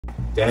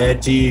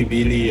30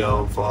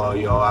 billion for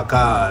your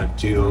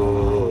account,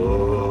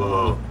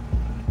 yo.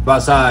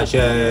 Passage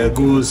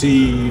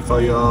goosey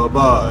for your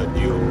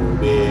body, you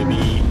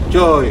baby.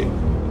 Joy.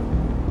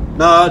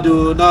 No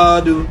do.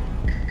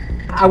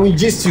 I will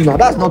gist you now.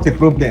 That's not a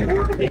problem.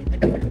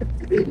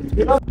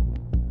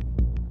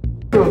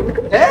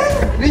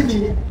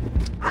 Really?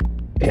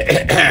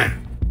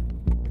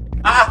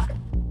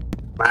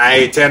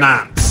 My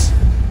tenants.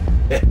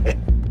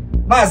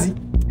 Mazi.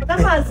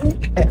 Mazi.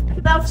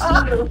 Good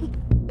afternoon.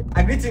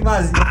 I greet you,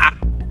 Mazi.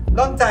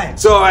 Long time.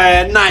 So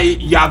now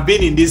you have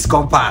been in this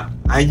compound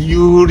and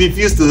you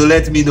refuse to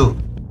let me know.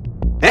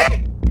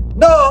 Eh?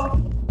 No.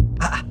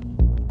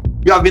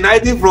 You have been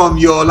hiding from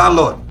your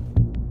landlord.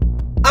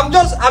 I'm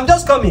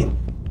just coming.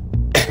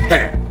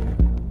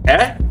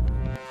 Eh?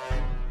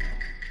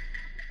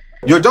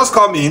 You're just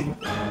coming?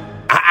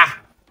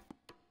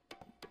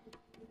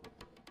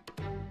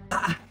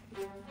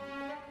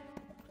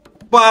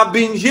 But I've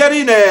been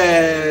hearing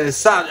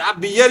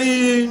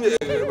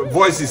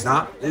voices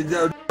now.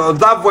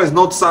 That voice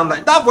not sound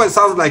like that voice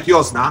sounds like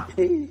yours now.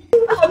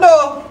 Oh,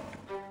 no,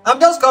 I'm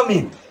just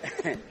coming.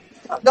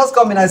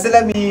 I said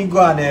let me go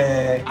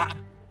and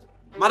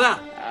Madam.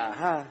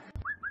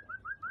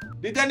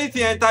 Did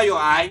anything enter your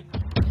eye?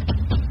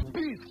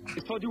 Please,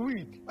 it's for the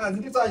weed.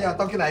 This is why you are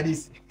talking like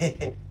this.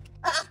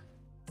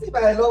 See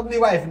my lovely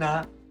wife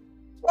now.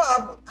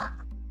 Well,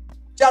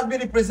 she has been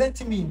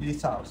representing me in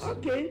this house.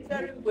 Okay,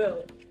 very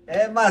well.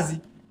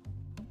 Mazi.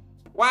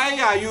 Why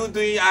are you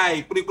doing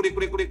eye? Which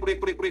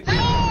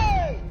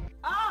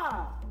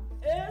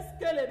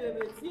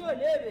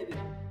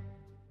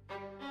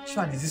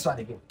one is this one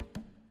again?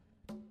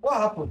 What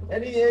happened?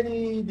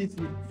 Any this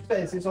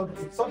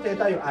something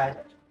enter your eye?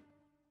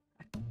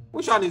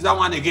 Which one is that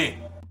one again?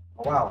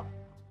 Oh, wow.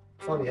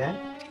 Sorry,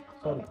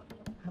 Sorry.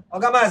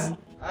 Oga Mazi,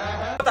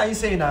 what are you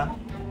saying now?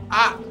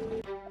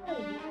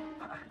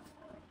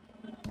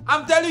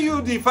 I'm telling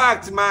you the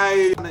fact,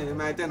 my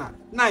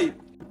tenant. Now,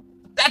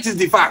 that is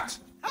the fact.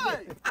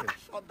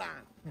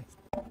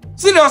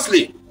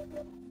 Seriously.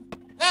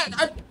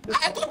 I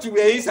thought you were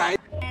inside.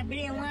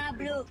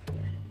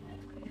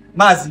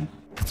 Mazi.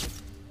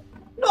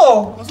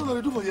 No. What's what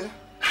you do for you?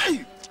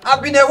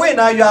 I've been away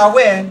now, you are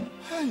aware.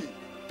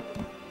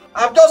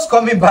 I'm just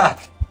coming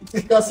back.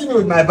 You can see me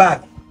with my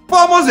bag. For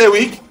almost a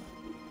week.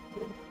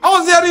 I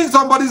was hearing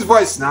somebody's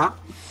voice now.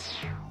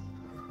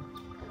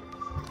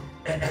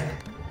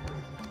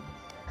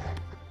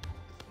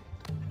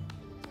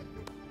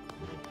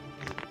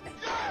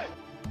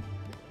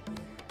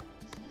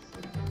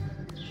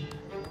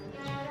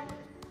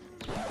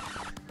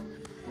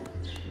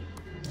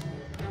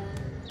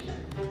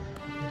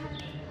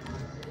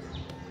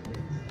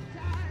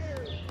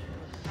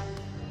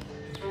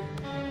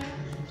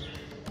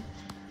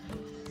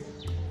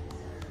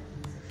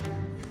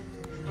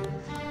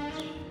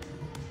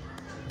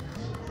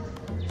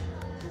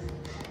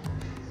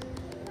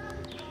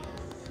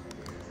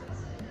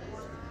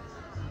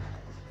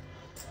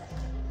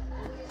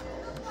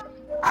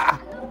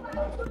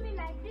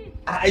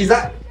 Is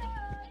that?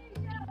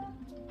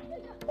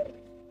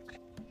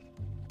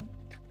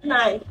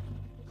 Nice.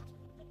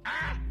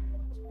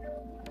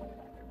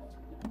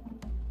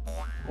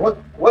 What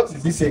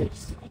is this saying?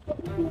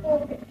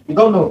 You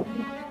don't know.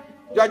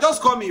 You are just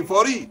coming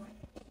for it.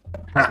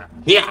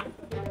 Here.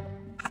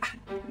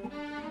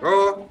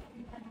 Oh.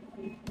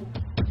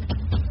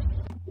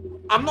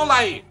 I'm not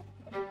lying.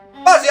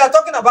 Boss, you are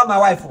talking about my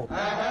wife.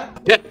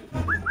 Yeah.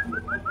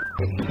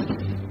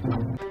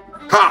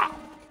 Ha.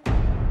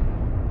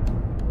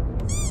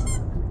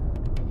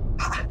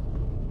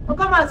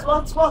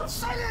 What?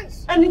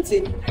 Silence!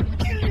 Anything.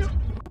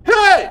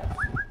 Hey!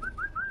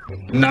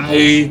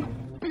 Nai.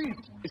 Please,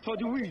 it's for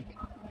the weed.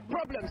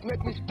 Problems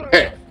make me strong.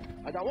 Hey.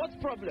 And I want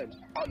problems.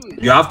 Always.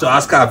 You have to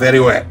ask her very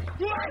well.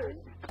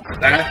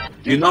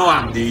 You know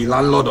I'm the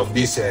landlord of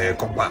this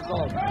compound.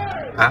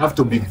 I have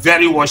to be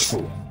very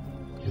watchful.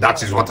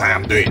 That is what I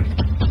am doing.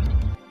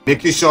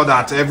 Making sure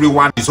that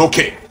everyone is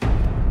okay.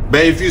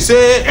 But if you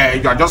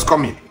say you are just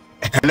coming,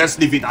 let's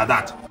leave it at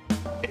that.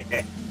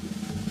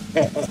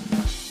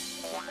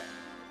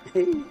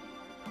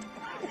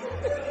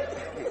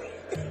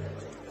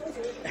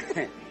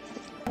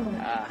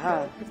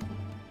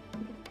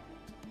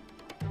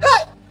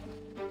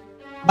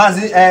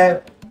 Mazi,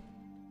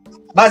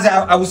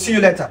 I will see you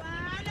later.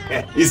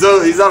 It's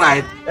all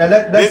right.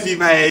 Maybe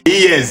my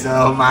ears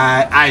or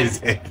my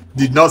eyes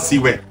did not see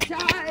well.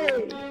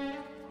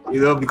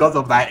 You know, because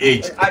of my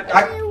age.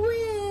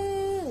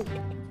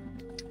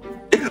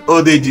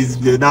 Old age is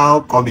now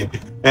coming.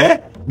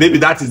 Maybe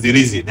that is the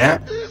reason.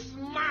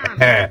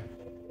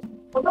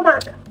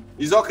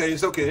 It's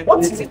okay. What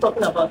is he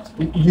talking about?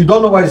 You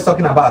don't know what he's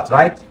talking about,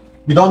 right?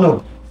 You don't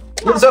know.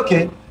 It's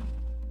okay.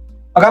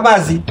 Okay,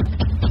 Mazi.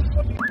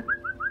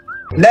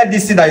 Let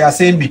this thing that you are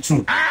saying be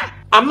true.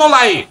 I'm not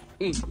lying.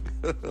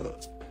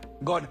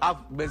 God have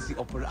mercy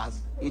upon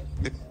us.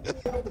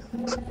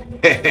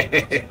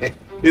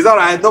 It's all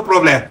right, no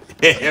problem.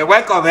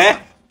 Welcome,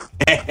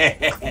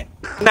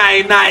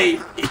 Nai,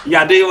 you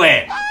are doing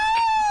well.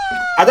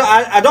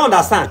 I don't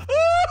understand.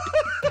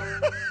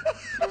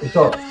 It's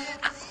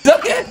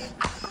okay.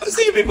 I'll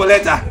see you people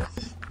later.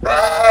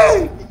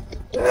 Hey.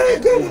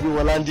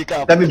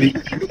 Let me be.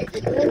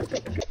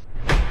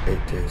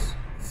 It is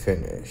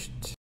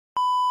finished.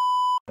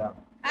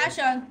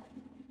 Action.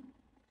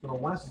 So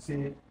once you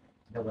say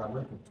that we are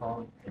going to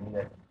turn and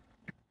left,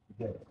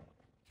 together.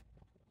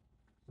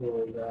 So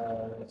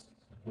that's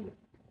good.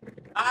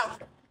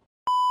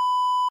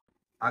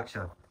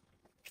 Action.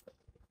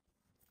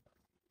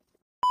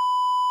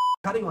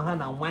 Carry your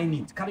hand and wind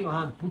it. Carry your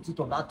hand, put it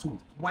on that tool.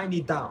 Wind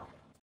it down.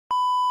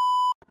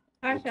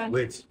 Action.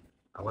 Wait,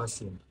 I want to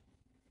sing.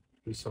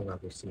 This song I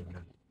will sing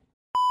now.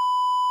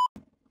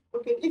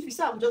 Okay, if you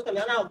say I'm just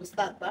coming, I will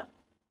start, huh?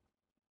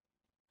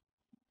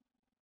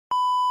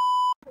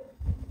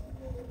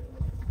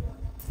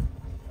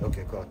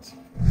 Okay, cut.